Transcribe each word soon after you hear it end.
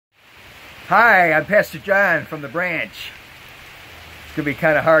Hi, I'm Pastor John from the branch. It's going to be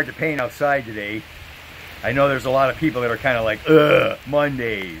kind of hard to paint outside today. I know there's a lot of people that are kind of like, ugh,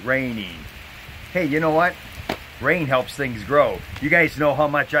 Monday, raining. Hey, you know what? Rain helps things grow. You guys know how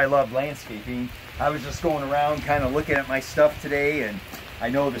much I love landscaping. I was just going around kind of looking at my stuff today, and I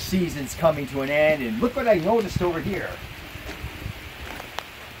know the season's coming to an end, and look what I noticed over here.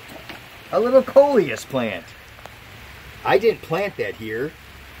 A little coleus plant. I didn't plant that here.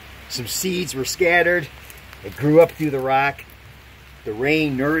 Some seeds were scattered. It grew up through the rock. The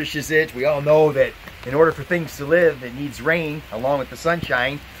rain nourishes it. We all know that in order for things to live, it needs rain along with the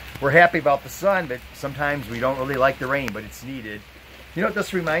sunshine. We're happy about the sun, but sometimes we don't really like the rain, but it's needed. You know what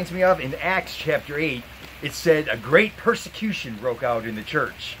this reminds me of? In Acts chapter 8, it said a great persecution broke out in the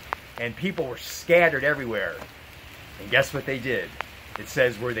church, and people were scattered everywhere. And guess what they did? It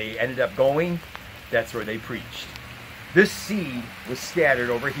says where they ended up going, that's where they preached. This seed was scattered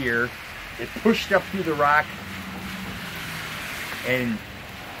over here. It pushed up through the rock, and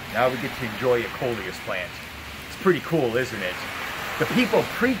now we get to enjoy a coleus plant. It's pretty cool, isn't it? The people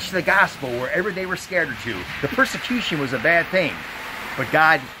preached the gospel wherever they were scattered to. The persecution was a bad thing, but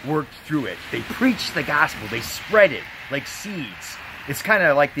God worked through it. They preached the gospel. They spread it like seeds. It's kind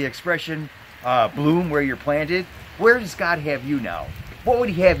of like the expression, bloom where you're planted. Where does God have you now? What would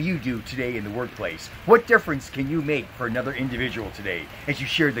He have you do today in the workplace? What difference can you make for another individual today as you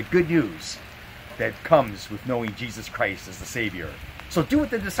share the good news that comes with knowing Jesus Christ as the Savior? So do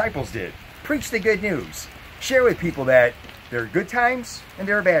what the disciples did. Preach the good news. Share with people that there are good times and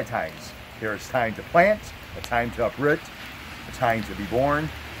there are bad times. There is time to plant, a time to uproot, a time to be born,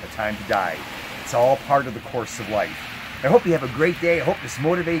 a time to die. It's all part of the course of life. I hope you have a great day. I hope this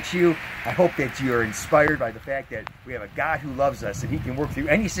motivates you. I hope that you are inspired by the fact that we have a God who loves us, and He can work through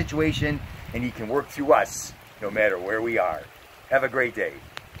any situation, and He can work through us no matter where we are. Have a great day.